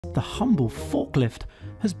The humble forklift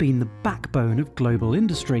has been the backbone of global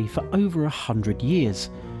industry for over 100 years,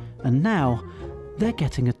 and now they're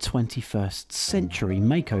getting a 21st century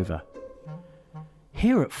makeover.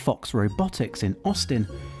 Here at Fox Robotics in Austin,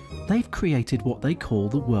 they've created what they call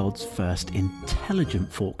the world's first intelligent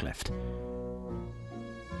forklift.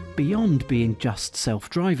 Beyond being just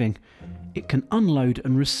self-driving, it can unload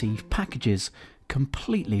and receive packages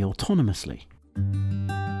completely autonomously.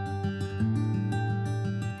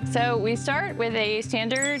 So we start with a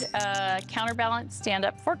standard counterbalance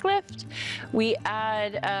stand-up forklift. We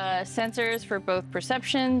add sensors for both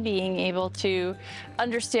perception, being able to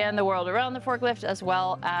understand the world around the forklift, as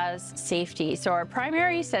well as safety. So our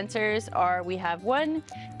primary sensors are, we have one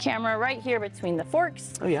camera right here between the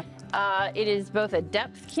forks. Oh yeah. It is both a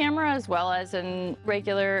depth camera as well as a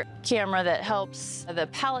regular camera that helps the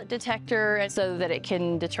pallet detector so that it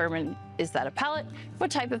can determine, is that a pallet?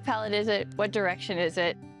 What type of pallet is it? What direction is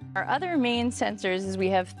it? Our other main sensors is we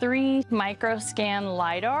have 3 microscan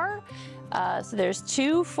LiDAR. So there's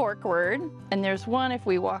 2 forkward, and there's one if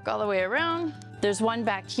we walk all the way around. There's one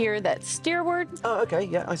back here that's steerward. Oh, okay,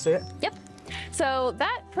 yeah, I see it. Yep. So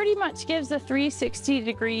that pretty much gives a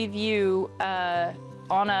 360-degree view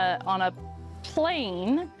on a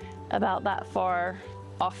plane about that far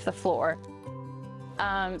off the floor.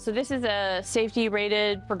 So this is a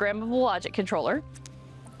safety-rated programmable logic controller,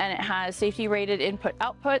 and it has safety-rated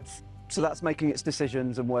input-outputs. So that's making its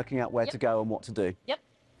decisions and working out where to go and what to do. Yep.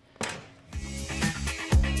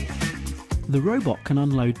 The robot can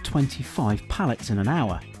unload 25 pallets in an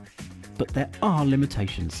hour, but there are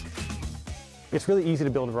limitations. It's really easy to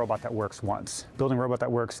build a robot that works once. Building a robot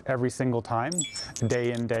that works every single time,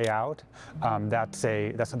 day in, day out, that's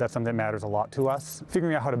something that matters a lot to us.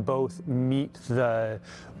 Figuring out how to both meet the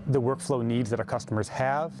workflow needs that our customers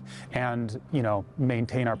have and, you know,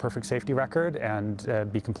 maintain our perfect safety record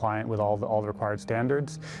and be compliant with all the required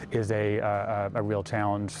standards is a real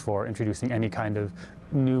challenge for introducing any kind of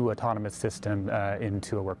new autonomous system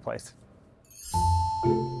into a workplace.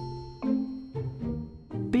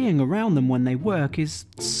 Being around them when they work is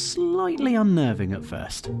slightly unnerving at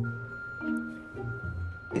first.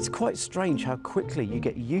 It's quite strange how quickly you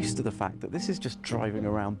get used to the fact that this is just driving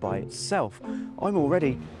around by itself. I'm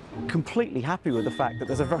already completely happy with the fact that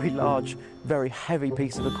there's a very large, very heavy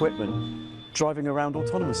piece of equipment driving around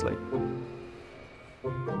autonomously.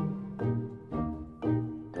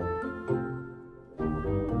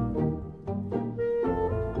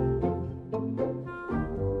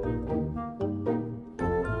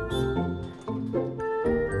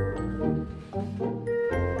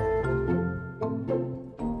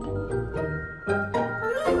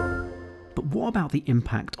 What about the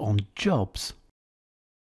impact on jobs?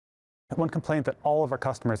 One complaint that all of our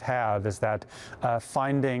customers have is that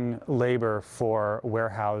finding labor for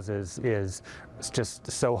warehouses is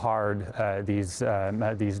just so hard these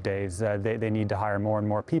days. They need to hire more and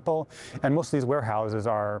more people, and most of these warehouses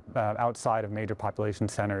are outside of major population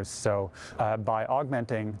centers. So by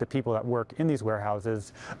augmenting the people that work in these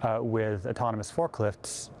warehouses with autonomous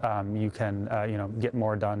forklifts, you can get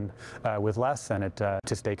more done with less, and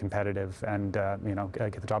to stay competitive and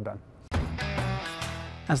get the job done.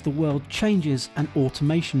 As the world changes and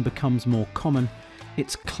automation becomes more common,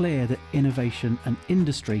 it's clear that innovation and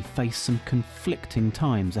industry face some conflicting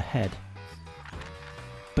times ahead.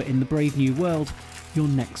 But in the brave new world, your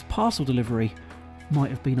next parcel delivery might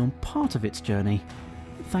have been on part of its journey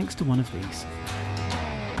thanks to one of these.